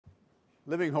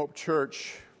Living Hope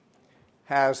Church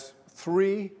has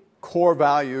three core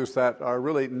values that are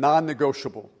really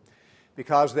non-negotiable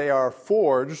because they are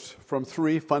forged from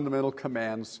three fundamental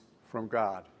commands from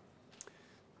God.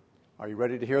 Are you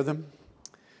ready to hear them?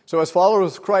 So as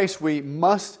followers of Christ, we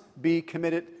must be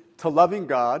committed to loving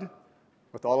God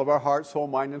with all of our heart, soul,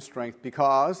 mind, and strength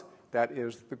because that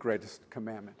is the greatest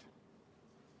commandment.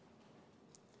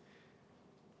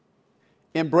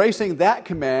 Embracing that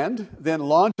command then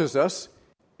launches us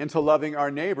into loving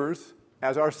our neighbors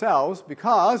as ourselves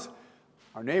because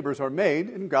our neighbors are made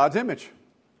in God's image.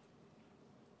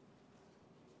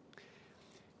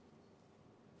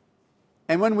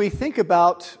 And when we think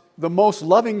about the most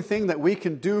loving thing that we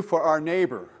can do for our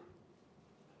neighbor,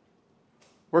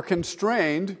 we're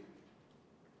constrained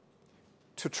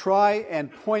to try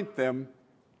and point them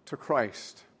to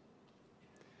Christ.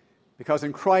 Because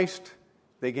in Christ,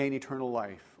 they gain eternal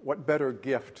life. What better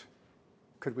gift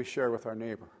could we share with our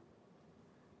neighbor?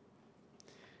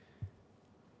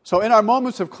 So in our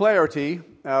moments of clarity,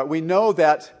 we know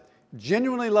that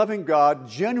genuinely loving God,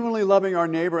 genuinely loving our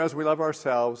neighbor as we love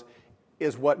ourselves,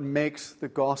 is what makes the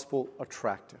gospel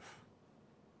attractive.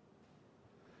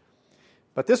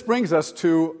 But this brings us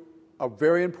to a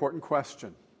very important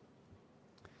question.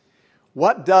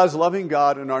 What does loving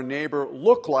God and our neighbor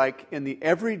look like in the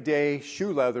everyday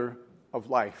shoe leather of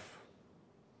life?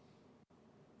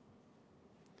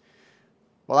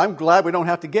 Well, I'm glad we don't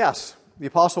have to guess. The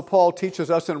Apostle Paul teaches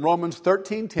us in Romans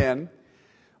 13:10,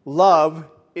 love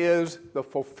is the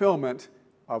fulfillment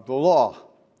of the law.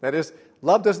 That is,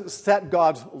 love doesn't set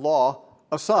God's law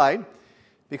aside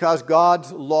because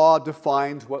God's law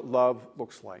defines what love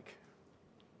looks like.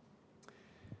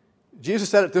 Jesus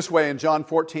said it this way in John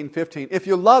 14:15, if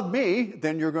you love me,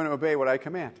 then you're going to obey what I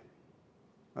command.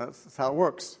 That's how it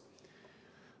works.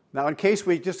 Now, in case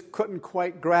we just couldn't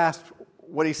quite grasp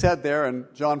what he said there in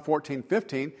John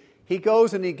 14:15, he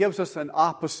goes and he gives us an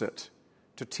opposite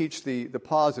to teach the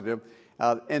positive.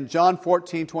 In John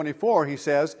 14:24, he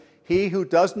says, he who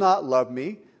does not love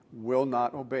me will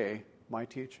not obey my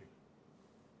teaching.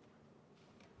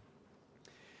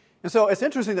 And so it's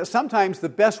interesting that sometimes the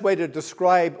best way to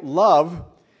describe love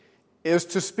is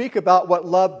to speak about what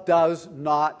love does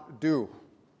not do.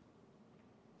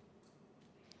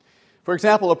 For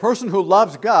example, a person who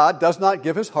loves God does not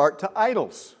give his heart to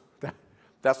idols.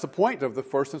 That's the point of the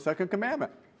first and second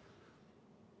commandment.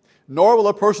 Nor will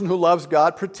a person who loves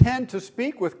God pretend to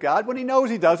speak with God when he knows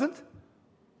he doesn't.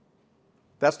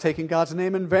 That's taking God's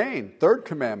name in vain. Third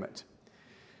commandment.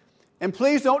 And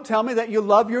please don't tell me that you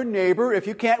love your neighbor if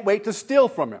you can't wait to steal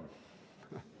from him.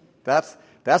 That's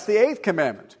the eighth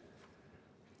commandment.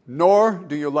 Nor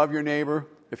do you love your neighbor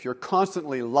if you're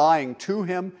constantly lying to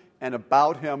him and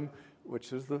about him,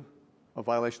 which is a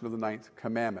violation of the ninth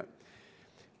commandment.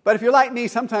 But if you're like me,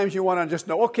 sometimes you want to just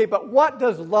know, okay, but what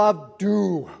does love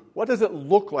do? What does it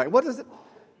look like?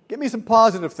 Give me some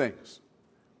positive things.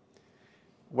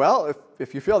 Well,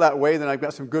 if you feel that way, then I've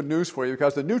got some good news for you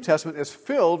because the New Testament is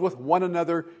filled with one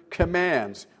another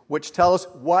commands, which tell us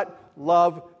what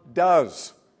love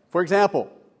does. For example,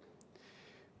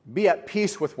 be at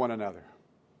peace with one another.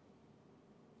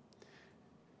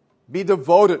 Be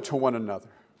devoted to one another.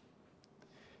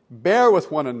 Bear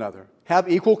with one another. Have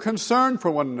equal concern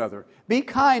for one another. Be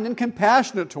kind and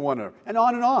compassionate to one another. And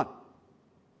on and on.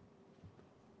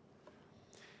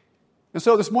 And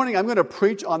so this morning I'm going to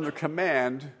preach on the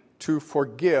command to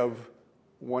forgive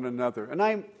one another. And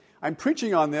I'm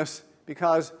preaching on this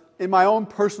because in my own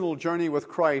personal journey with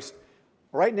Christ,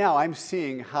 right now I'm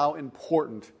seeing how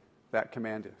important that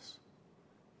command is.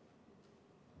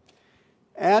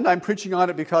 And I'm preaching on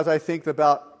it because I think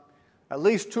about at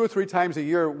least 2 or 3 times a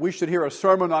year we should hear a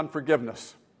sermon on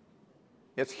forgiveness.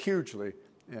 It's hugely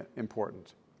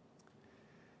important.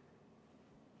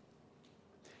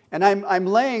 And I'm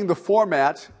laying the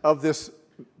format of this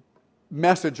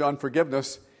message on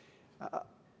forgiveness.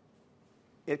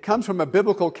 It comes from a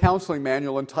biblical counseling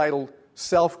manual entitled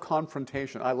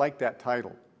Self-Confrontation. I like that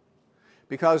title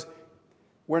because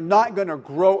we're not going to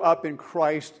grow up in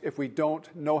Christ if we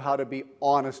don't know how to be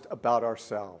honest about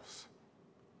ourselves.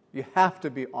 You have to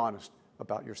be honest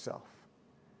about yourself.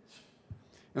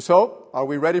 And so, are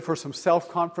we ready for some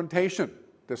self-confrontation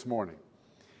this morning?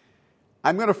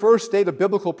 I'm going to first state a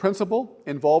biblical principle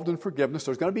involved in forgiveness.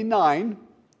 There's going to be 9,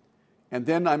 and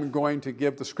then I'm going to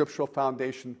give the scriptural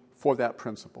foundation for that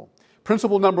principle.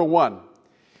 Principle number 1,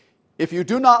 if you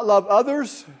do not love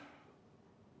others,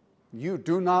 you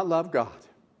do not love God.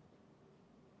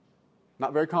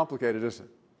 Not very complicated, is it?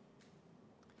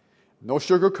 No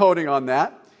sugarcoating on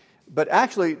that. But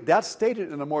actually, that's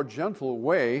stated in a more gentle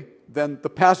way than the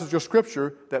passage of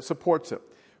Scripture that supports it.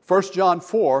 1 John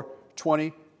 4,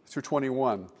 20 through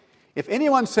 21. If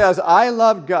anyone says, I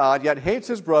love God, yet hates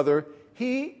his brother,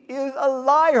 he is a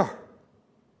liar.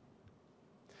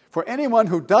 For anyone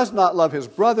who does not love his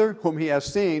brother whom he has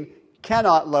seen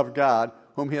cannot love God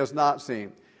whom he has not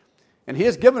seen. And he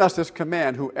has given us this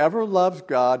command, whoever loves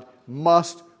God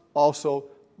must also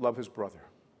love his brother.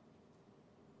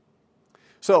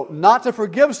 So, not to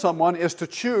forgive someone is to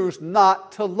choose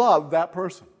not to love that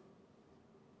person.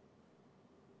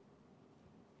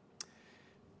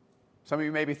 Some of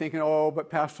you may be thinking, oh, but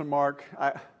Pastor Mark,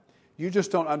 you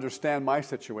just don't understand my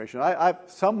situation.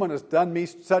 Someone has done me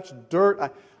such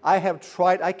dirt. I have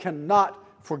tried. I cannot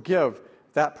forgive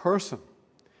that person.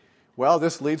 Well,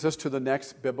 this leads us to the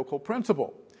next biblical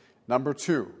principle. Number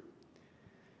 2.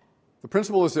 The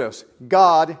principle is this: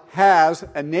 God has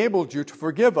enabled you to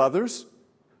forgive others,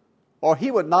 or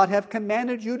he would not have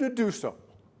commanded you to do so.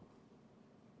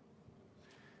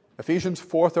 Ephesians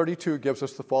 4:32 gives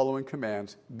us the following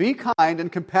commands. Be kind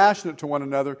and compassionate to one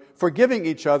another, forgiving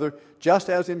each other, just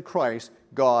as in Christ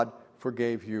God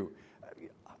forgave you.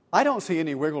 I don't see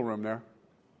any wiggle room there.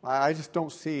 I just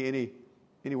don't see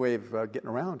any way of getting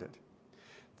around it.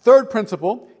 Third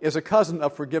principle is a cousin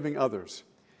of forgiving others.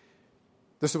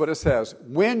 This is what it says.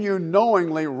 When you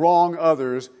knowingly wrong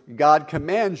others, God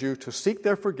commands you to seek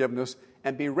their forgiveness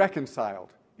and be reconciled,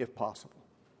 if possible.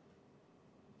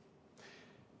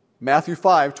 Matthew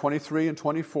 5:23 and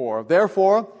 24.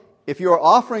 Therefore, if you are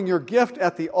offering your gift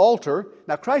at the altar,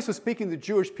 now Christ is speaking to the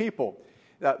Jewish people.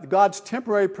 God's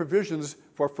temporary provisions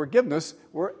for forgiveness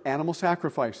were animal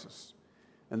sacrifices.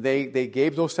 And they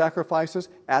gave those sacrifices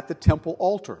at the temple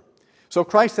altar. So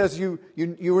Christ says you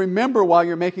remember while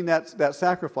you're making that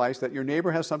sacrifice that your neighbor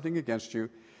has something against you.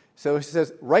 So he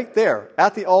says right there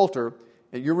at the altar,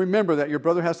 and you remember that your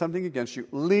brother has something against you.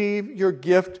 Leave your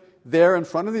gift there in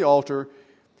front of the altar.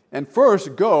 And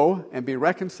first, go and be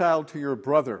reconciled to your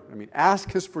brother.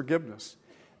 Ask his forgiveness.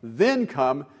 Then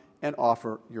come and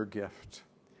offer your gift.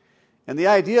 And the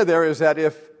idea there is that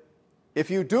if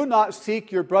you do not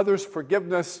seek your brother's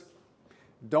forgiveness,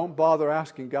 don't bother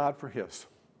asking God for his.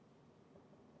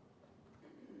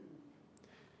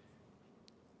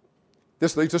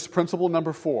 This leads us to principle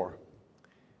number 4.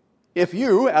 If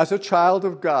you, as a child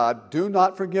of God, do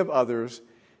not forgive others,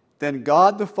 then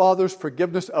God the Father's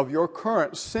forgiveness of your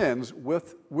current sins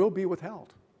will be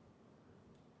withheld.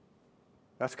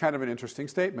 That's kind of an interesting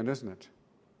statement, isn't it?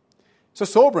 It's a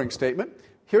sobering statement.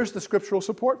 Here's the scriptural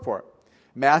support for it.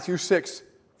 Matthew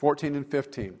 6:14 and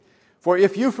 15. For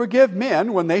if you forgive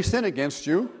men when they sin against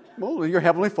you, well, your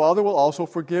heavenly Father will also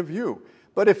forgive you.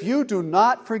 But if you do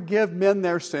not forgive men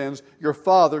their sins, your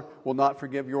Father will not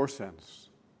forgive your sins.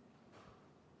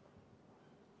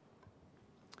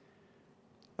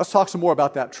 Let's talk some more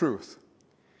about that truth.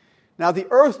 Now, the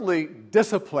earthly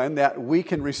discipline that we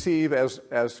can receive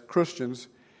as Christians,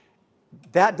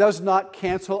 that does not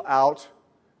cancel out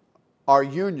our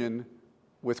union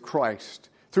with Christ.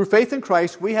 Through faith in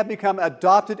Christ, we have become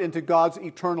adopted into God's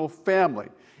eternal family.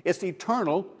 It's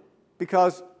eternal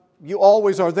because you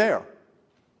always are there.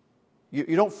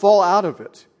 You don't fall out of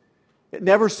it. It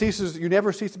never ceases. You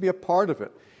never cease to be a part of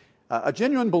it. A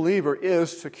genuine believer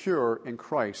is secure in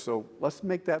Christ, so let's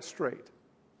make that straight.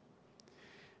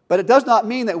 But it does not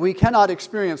mean that we cannot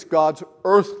experience God's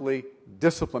earthly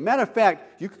discipline. Matter of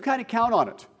fact, you can kind of count on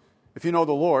it if you know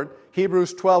the Lord.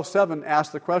 Hebrews 12:7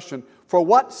 asks the question, for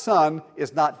what son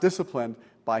is not disciplined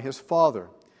by his father?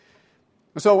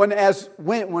 And so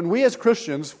when we as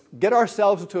Christians get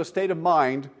ourselves into a state of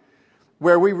mind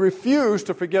where we refuse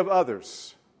to forgive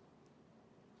others,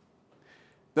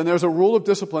 then there's a rule of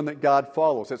discipline that God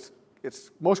follows.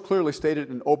 It's most clearly stated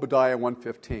in Obadiah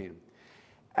 1:15.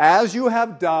 As you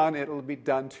have done, it will be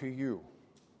done to you.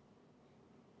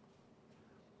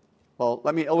 Well,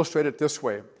 let me illustrate it this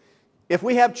way. If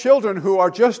we have children who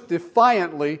are just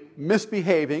defiantly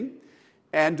misbehaving,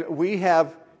 and we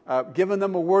have given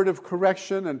them a word of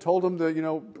correction and told them that,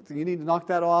 you need to knock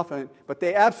that off, but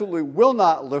they absolutely will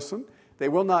not listen, they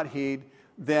will not heed,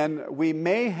 then we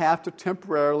may have to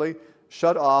temporarily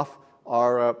shut off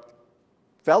our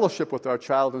fellowship with our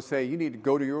child and say, you need to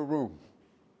go to your room.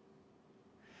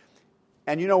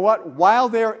 And you know what? While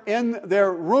they're in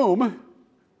their room,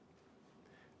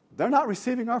 they're not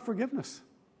receiving our forgiveness.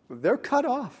 They're cut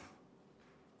off.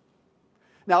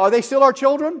 Now, are they still our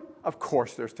children? Of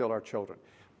course they're still our children.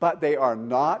 But they are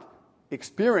not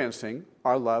experiencing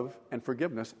our love and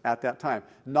forgiveness at that time.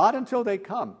 Not until they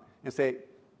come and say,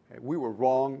 hey, we were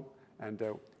wrong, and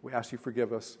we ask you to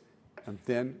forgive us. And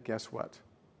then, guess what?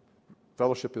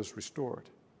 Fellowship is restored.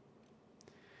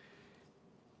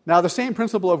 Now, the same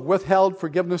principle of withheld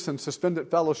forgiveness and suspended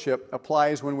fellowship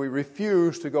applies when we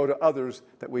refuse to go to others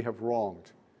that we have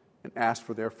wronged and ask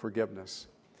for their forgiveness.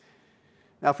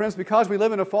 Now, friends, because we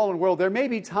live in a fallen world, there may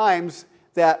be times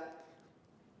that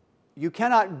you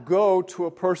cannot go to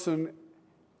a person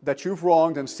that you've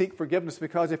wronged and seek forgiveness,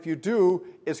 because if you do,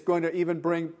 it's going to even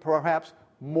bring perhaps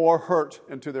more hurt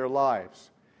into their lives.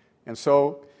 And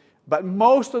so, but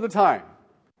most of the time,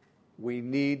 we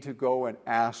need to go and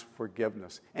ask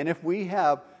forgiveness. And if we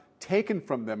have taken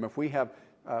from them, if we have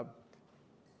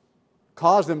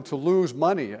caused them to lose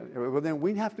money, well, then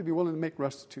we have to be willing to make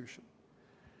restitution.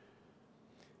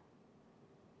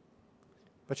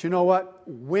 But you know what?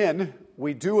 When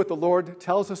we do what the Lord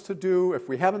tells us to do, if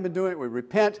we haven't been doing it, we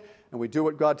repent and we do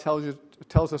what God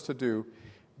tells us to do,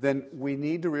 then we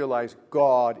need to realize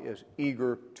God is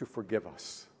eager to forgive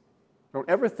us. Don't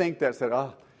ever think that,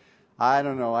 I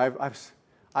don't know,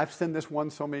 I've sinned this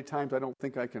one so many times, I don't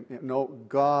think I can. No,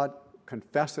 God,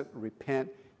 confess it, repent,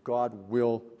 God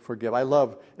will forgive. I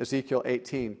love Ezekiel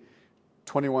 18,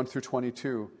 21 through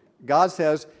 22. God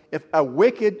says, if a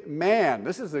wicked man,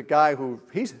 this is a guy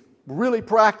he's really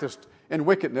practiced in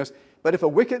wickedness, but if a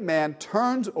wicked man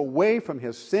turns away from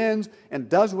his sins and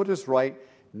does what is right,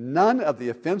 none of the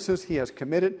offenses he has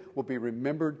committed will be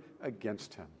remembered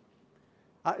against him.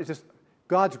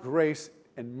 God's grace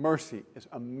and mercy is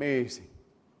amazing.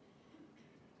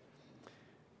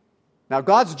 Now,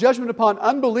 God's judgment upon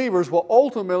unbelievers will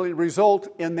ultimately result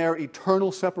in their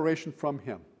eternal separation from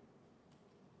Him.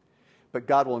 But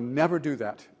God will never do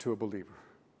that to a believer.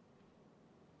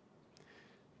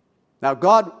 Now,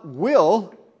 God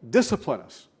will discipline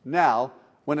us now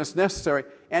when it's necessary.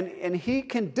 And He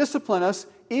can discipline us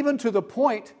even to the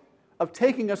point of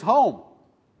taking us home,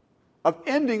 of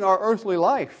ending our earthly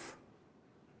life.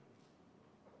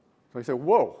 So you say,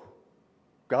 whoa,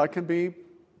 God can be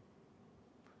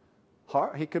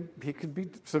hard. He could be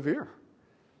severe.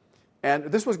 And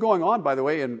this was going on, by the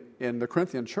way, in the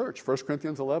Corinthian church, 1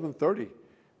 Corinthians 11:30.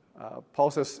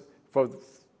 Paul says,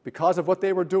 because of what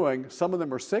they were doing, some of them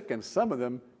were sick and some of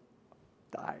them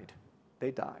died.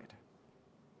 They died.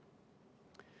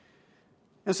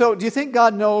 And so, do you think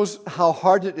God knows how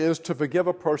hard it is to forgive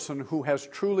a person who has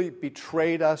truly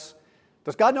betrayed us?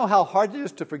 Does God know how hard it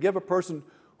is to forgive a person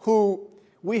who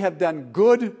we have done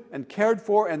good and cared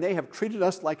for, and they have treated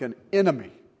us like an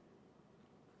enemy?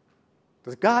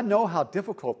 Does God know how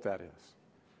difficult that is?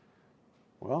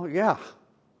 Well, yeah.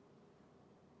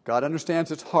 God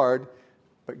understands it's hard,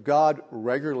 but God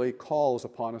regularly calls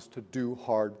upon us to do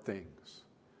hard things.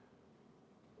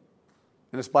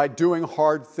 And it's by doing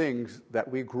hard things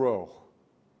that we grow.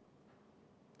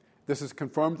 This is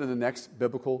confirmed in the next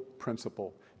biblical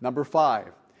principle. Number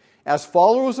 5. As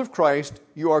followers of Christ,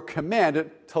 you are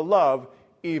commanded to love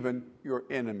even your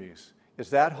enemies.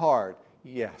 Is that hard?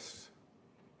 Yes.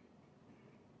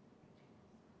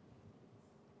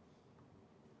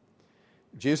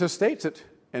 Jesus states it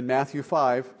in Matthew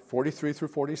 5:43 through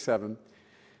 47.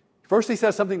 First, He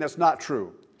says something that's not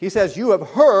true. He says, you have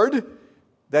heard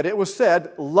that it was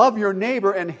said, love your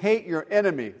neighbor and hate your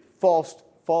enemy. False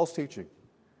teaching.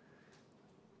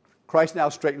 Christ now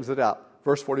straightens it out.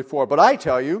 Verse 44, but I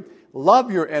tell you,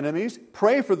 love your enemies,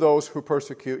 pray for those who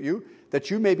persecute you,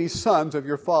 that you may be sons of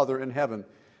your Father in heaven.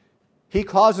 He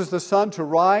causes the sun to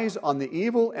rise on the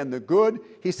evil and the good.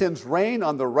 He sends rain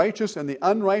on the righteous and the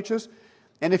unrighteous.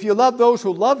 And if you love those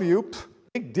who love you,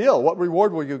 big deal, what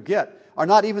reward will you get? Are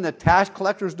not even the tax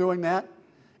collectors doing that?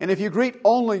 And if you greet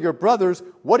only your brothers,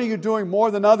 what are you doing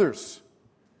more than others?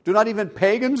 Do not even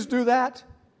pagans do that?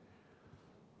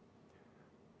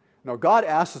 No, God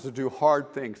asks us to do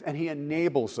hard things, and He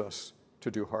enables us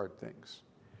to do hard things.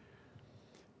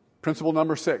 Principle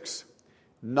number 6,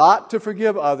 not to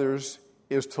forgive others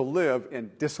is to live in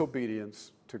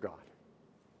disobedience to God.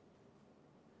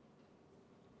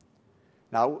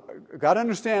 Now, God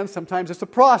understands sometimes it's a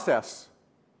process,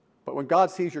 but when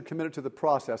God sees you're committed to the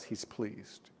process, He's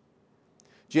pleased.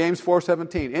 James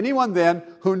 4:17, anyone then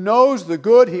who knows the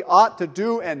good he ought to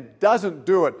do and doesn't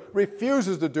do it,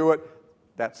 refuses to do it,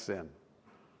 that's sin.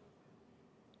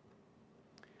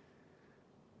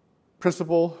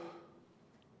 Principle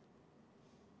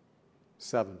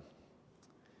 7.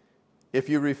 If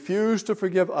you refuse to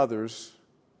forgive others,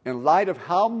 in light of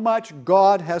how much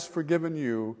God has forgiven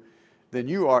you, then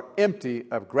you are empty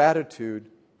of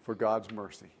gratitude for God's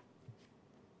mercy.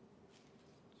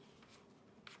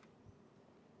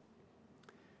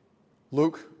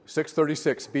 Luke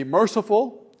 6:36, be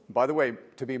merciful. By the way,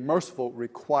 to be merciful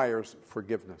requires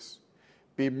forgiveness.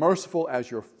 Be merciful as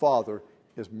your Father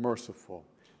is merciful.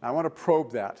 Now, I want to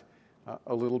probe that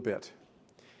a little bit.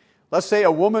 Let's say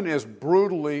a woman is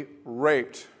brutally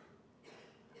raped.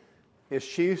 Is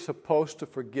she supposed to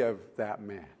forgive that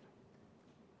man?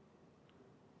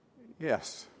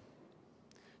 Yes.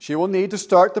 She will need to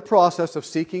start the process of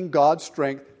seeking God's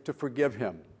strength to forgive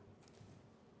him.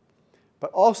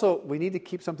 But also, we need to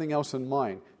keep something else in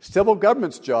mind. Civil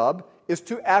government's job is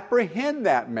to apprehend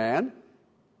that man,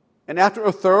 and after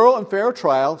a thorough and fair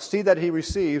trial, see that he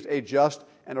receives a just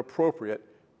and appropriate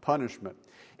punishment.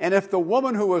 And if the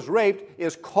woman who was raped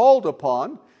is called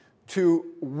upon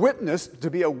to witness,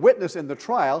 to be a witness in the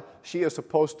trial, she is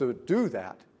supposed to do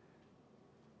that.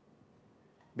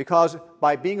 Because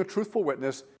by being a truthful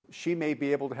witness, she may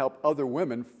be able to help other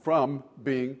women from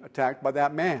being attacked by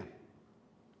that man.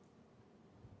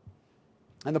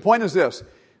 And the point is this: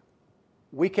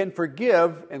 we can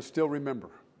forgive and still remember.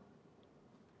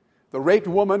 The raped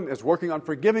woman is working on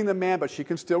forgiving the man, but she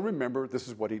can still remember this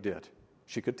is what he did.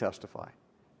 She could testify.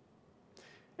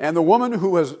 And the woman who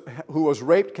was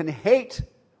raped can hate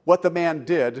what the man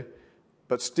did,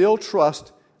 but still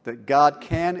trust that God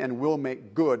can and will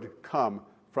make good come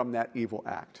from that evil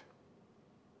act.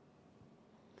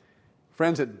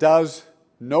 Friends, it does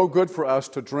no good for us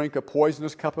to drink a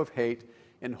poisonous cup of hate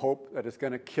in hope that it's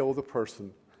going to kill the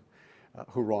person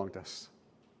who wronged us.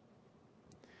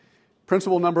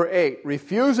 Principle number 8,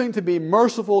 refusing to be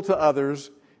merciful to others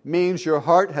means your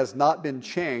heart has not been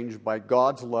changed by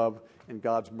God's love and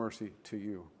God's mercy to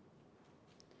you.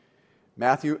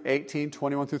 Matthew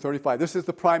 18:21 through 35. This is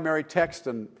the primary text,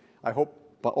 and I hope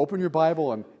open your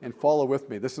Bible and follow with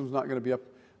me. This is not going to be up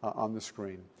on the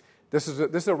screen. This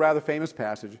is a rather famous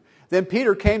passage. Then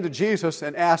Peter came to Jesus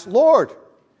and asked, "Lord,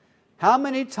 how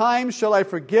many times shall I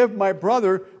forgive my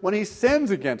brother when he sins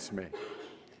against me?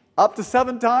 Up to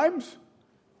 7 times?"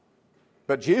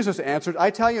 But Jesus answered, "I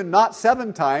tell you, not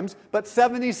 7 times, but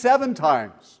 77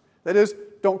 times." That is,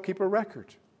 don't keep a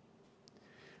record.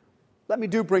 Let me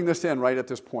bring this in right at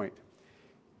this point.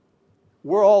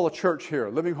 We're all a church here,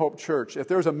 Living Hope Church. If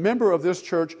there's a member of this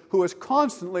church who is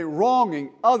constantly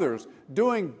wronging others,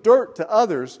 doing dirt to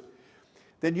others,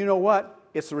 then you know what?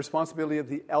 It's the responsibility of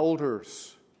the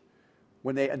elders,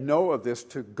 when they know of this,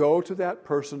 to go to that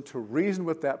person, to reason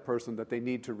with that person that they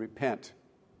need to repent.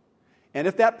 And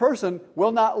if that person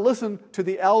will not listen to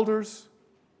the elders,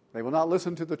 they will not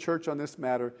listen to the church on this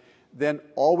matter, then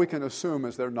all we can assume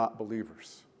is they're not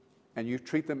believers. And you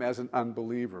treat them as an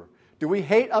unbeliever. Do we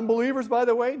hate unbelievers, by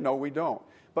the way? No, we don't.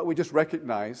 But we just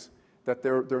recognize that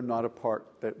they're not a part,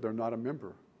 that they're not a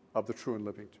member of the true and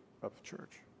living of the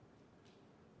church.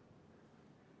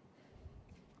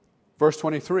 Verse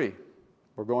 23,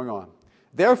 we're going on.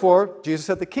 Therefore, Jesus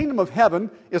said, the kingdom of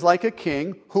heaven is like a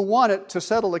king who wanted to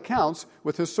settle accounts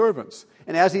with his servants.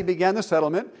 And as he began the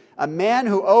settlement, a man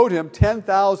who owed him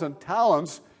 10,000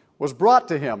 talents was brought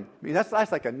to him. I mean, that's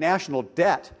like a national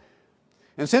debt.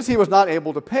 And since he was not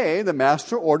able to pay, the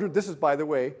master ordered, this is, by the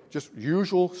way, just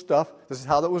usual stuff, this is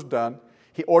how that was done.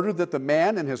 He ordered that the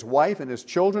man and his wife and his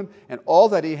children and all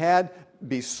that he had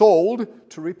be sold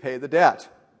to repay the debt.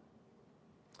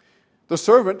 The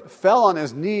servant fell on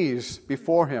his knees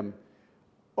before him.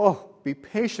 "Oh, be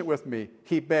patient with me,"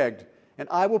 he begged, "and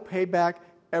I will pay back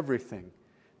everything."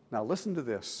 Now listen to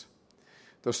this.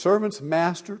 The servant's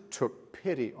master took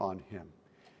pity on him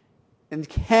and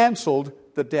canceled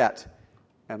the debt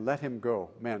and let him go.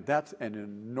 Man, that's an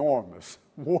enormous,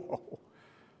 whoa.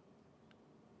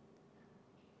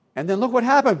 And then look what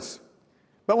happens.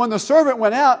 But when the servant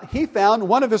went out, he found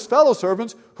one of his fellow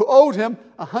servants who owed him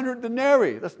 100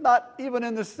 denarii. That's not even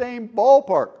in the same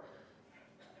ballpark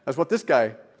as what this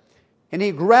guy. And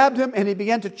he grabbed him and he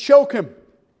began to choke him.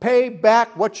 "Pay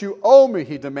back what you owe me,"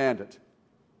 he demanded.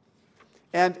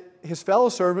 And his fellow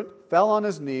servant fell on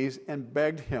his knees and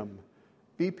begged him,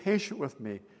 "Be patient with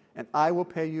me, and I will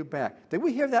pay you back." Did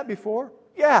we hear that before?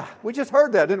 Yeah, we just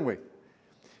heard that, didn't we?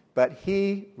 But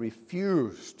he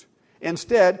refused.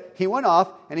 Instead, he went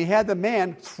off and he had the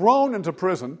man thrown into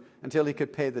prison until he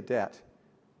could pay the debt.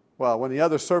 Well, when the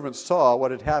other servants saw what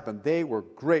had happened, they were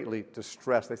greatly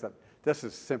distressed. They said, "This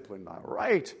is simply not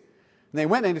right." And they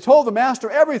went and they told the master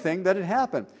everything that had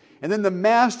happened. And then the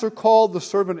master called the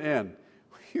servant in.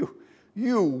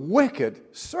 You wicked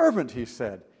servant," he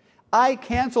said. "I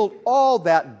canceled all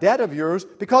that debt of yours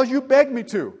because you begged me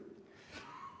to.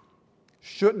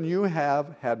 Shouldn't you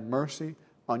have had mercy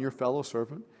on your fellow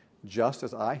servant, just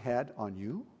as I had on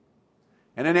you?"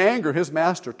 And in anger, his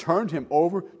master turned him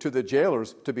over to the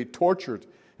jailers to be tortured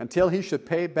until he should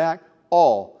pay back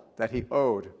all that he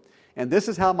owed. And this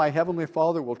is how my heavenly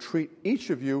Father will treat each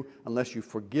of you unless you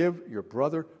forgive your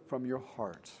brother from your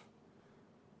heart.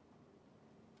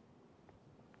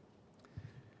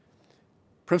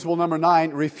 Principle number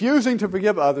 9, refusing to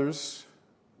forgive others,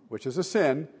 which is a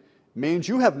sin, means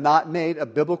you have not made a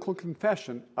biblical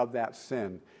confession of that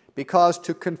sin. Because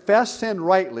to confess sin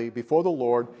rightly before the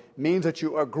Lord means that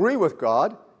you agree with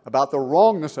God about the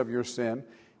wrongness of your sin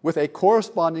with a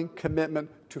corresponding commitment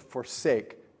to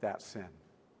forsake that sin.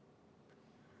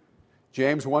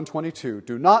 James 1:22,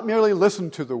 do not merely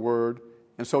listen to the word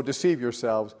and so deceive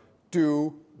yourselves.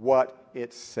 Do what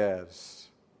it says.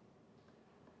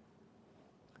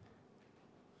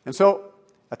 And so,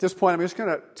 at this point, I'm just going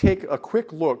to take a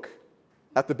quick look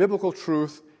at the biblical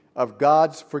truth of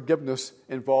God's forgiveness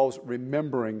involves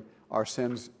remembering our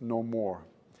sins no more.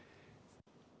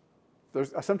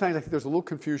 Sometimes I think there's a little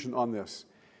confusion on this.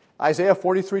 Isaiah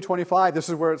 43:25, this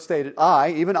is where it's stated,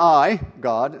 I, even I,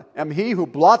 God, am he who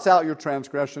blots out your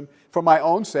transgression for my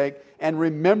own sake and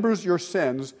remembers your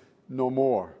sins no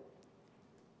more.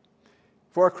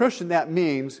 For a Christian, that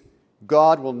means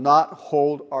God will not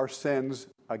hold our sins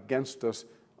against us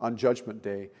on Judgment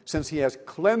Day, since he has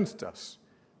cleansed us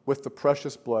with the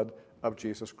precious blood of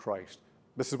Jesus Christ.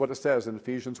 This is what it says in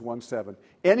Ephesians 1:7.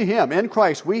 In him, in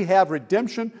Christ, we have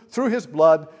redemption through his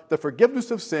blood, the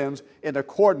forgiveness of sins in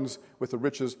accordance with the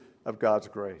riches of God's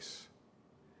grace.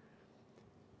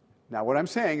 Now, what I'm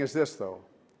saying is this, though.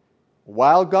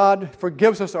 While God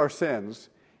forgives us our sins,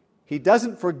 he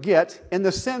doesn't forget in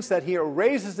the sense that he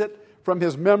erases it from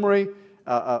his memory.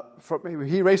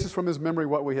 He erases from his memory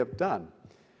what we have done.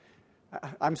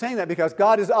 I'm saying that because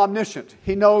God is omniscient.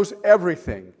 He knows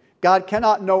everything. God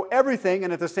cannot know everything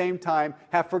and at the same time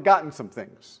have forgotten some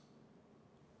things.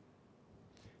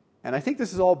 And I think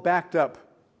this is all backed up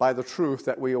by the truth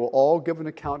that we will all give an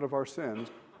account of our sins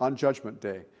on Judgment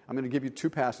Day. I'm going to give you two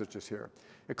passages here.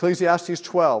 Ecclesiastes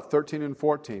 12:13 and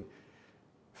 14.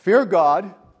 Fear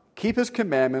God, keep his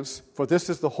commandments, for this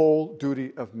is the whole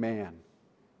duty of man.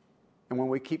 And when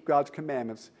we keep God's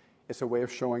commandments, it's a way of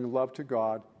showing love to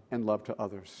God and love to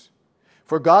others.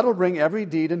 For God will bring every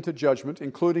deed into judgment,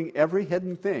 including every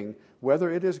hidden thing,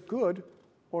 whether it is good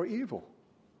or evil.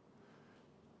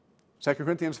 2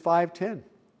 Corinthians 5:10.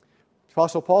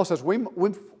 Apostle Paul says,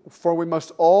 For we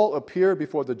must all appear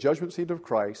before the judgment seat of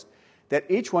Christ, that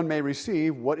each one may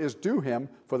receive what is due him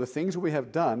for the things we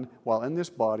have done while in this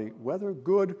body, whether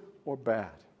good or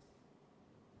bad.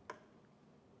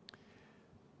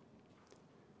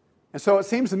 And so it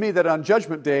seems to me that on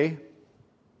Judgment Day,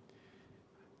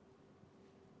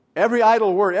 every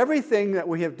idle word, everything that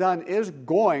we have done is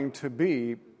going to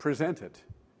be presented.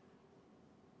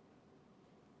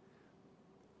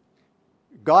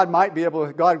 God might be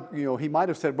able to, he might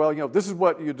have said, well, this is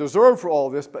what you deserve for all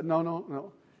this, but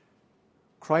no.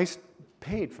 Christ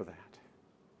paid for that.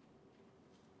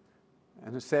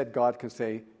 And instead, God can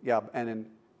say,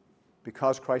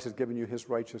 because Christ has given you his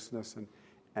righteousness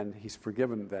and he's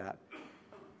forgiven that,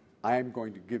 I am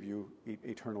going to give you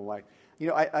eternal life.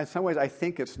 In some ways, I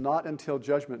think it's not until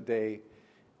Judgment Day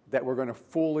that we're going to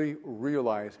fully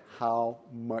realize how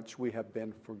much we have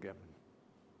been forgiven.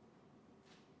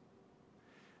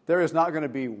 There is not going to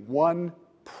be one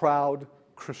proud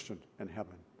Christian in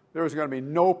heaven. There is going to be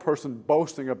no person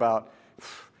boasting about,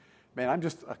 man, I'm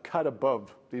just a cut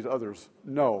above these others.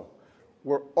 No,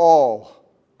 we're all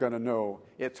going to know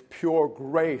it's pure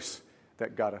grace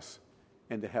that got us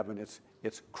into heaven.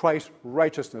 It's Christ's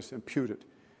righteousness imputed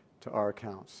to our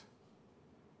accounts.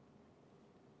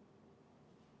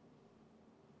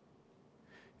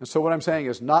 And so what I'm saying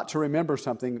is not to remember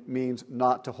something means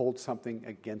not to hold something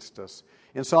against us.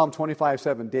 In Psalm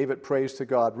 25:7, David prays to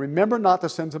God, remember not the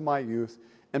sins of my youth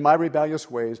and my rebellious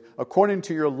ways. According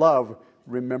to your love,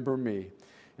 remember me.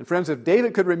 And friends, if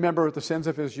David could remember the sins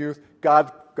of his youth,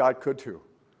 God could too.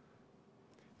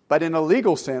 But in a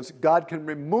legal sense, God can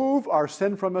remove our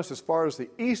sin from us as far as the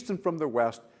east and from the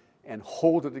west and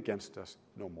hold it against us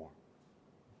no more.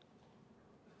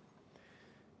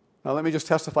 Now let me just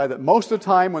testify that most of the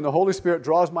time when the Holy Spirit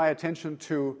draws my attention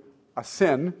to a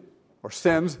sin or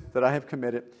sins that I have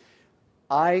committed,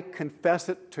 I confess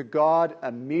it to God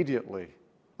immediately.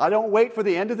 I don't wait for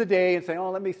the end of the day and say,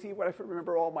 let me see what I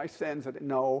remember all my sins.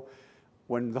 No.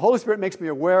 When the Holy Spirit makes me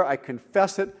aware, I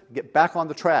confess it, get back on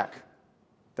the track.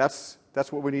 That's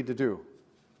what we need to do.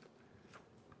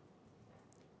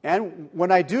 And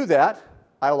when I do that,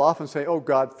 I will often say, oh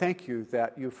God, thank you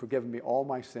that you've forgiven me all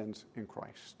my sins in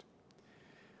Christ.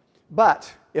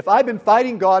 But if I've been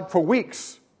fighting God for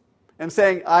weeks and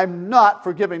saying, I'm not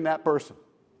forgiving that person,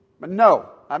 but no,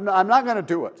 I'm not going to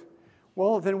do it,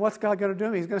 well, then what's God going to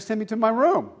do? He's going to send me to my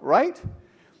room, right?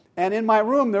 And in my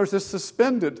room, there's this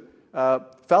suspended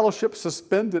fellowship,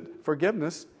 suspended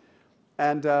forgiveness.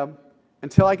 And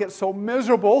until I get so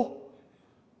miserable,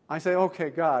 I say, okay,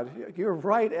 God, you're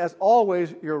right. As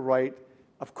always, you're right.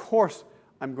 Of course,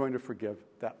 I'm going to forgive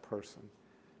that person.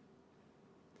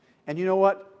 And you know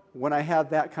what? When I have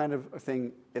that kind of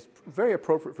thing, it's very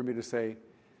appropriate for me to say,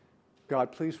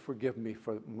 God, please forgive me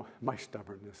for my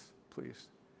stubbornness, please.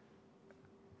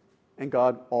 And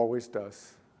God always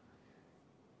does.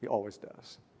 He always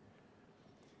does.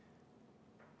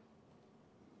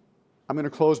 I'm going to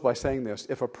close by saying this.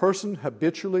 If a person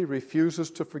habitually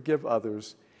refuses to forgive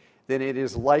others, then it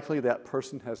is likely that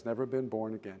person has never been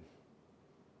born again.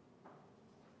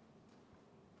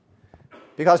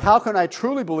 Because how can I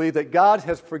truly believe that God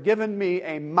has forgiven me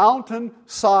a mountain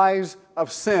size of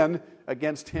sin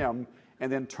against him and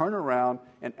then turn around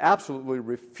and absolutely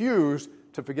refuse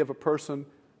to forgive a person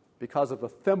because of a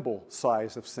thimble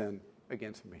size of sin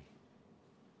against me?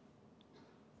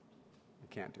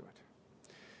 I can't do it.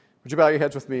 Would you bow your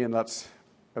heads with me and let's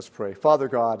pray. Father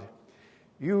God,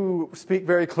 you speak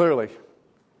very clearly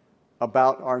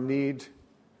about our need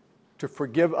to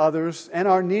forgive others and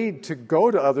our need to go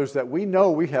to others that we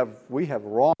know we have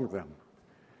wronged them.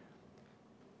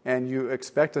 And you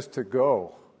expect us to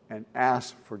go and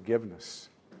ask forgiveness,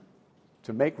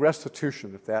 to make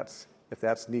restitution if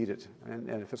that's needed and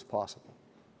if it's possible.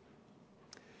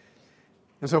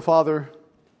 And so, Father,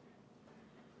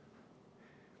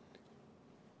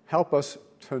 help us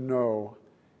to know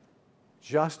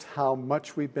just how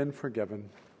much we've been forgiven.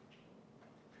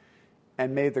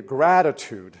 And may the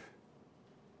gratitude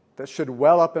that should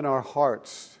well up in our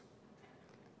hearts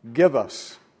give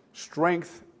us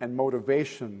strength and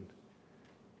motivation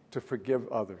to forgive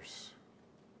others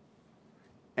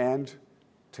and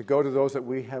to go to those that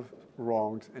we have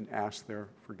wronged and ask their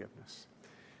forgiveness.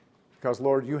 Because,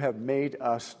 Lord, you have made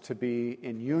us to be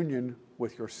in union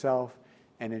with yourself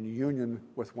and in union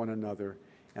with one another,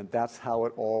 and that's how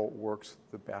it all works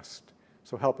the best.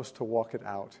 So help us to walk it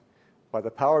out. By the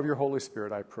power of your Holy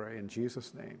Spirit, I pray. In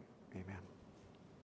Jesus' name, amen.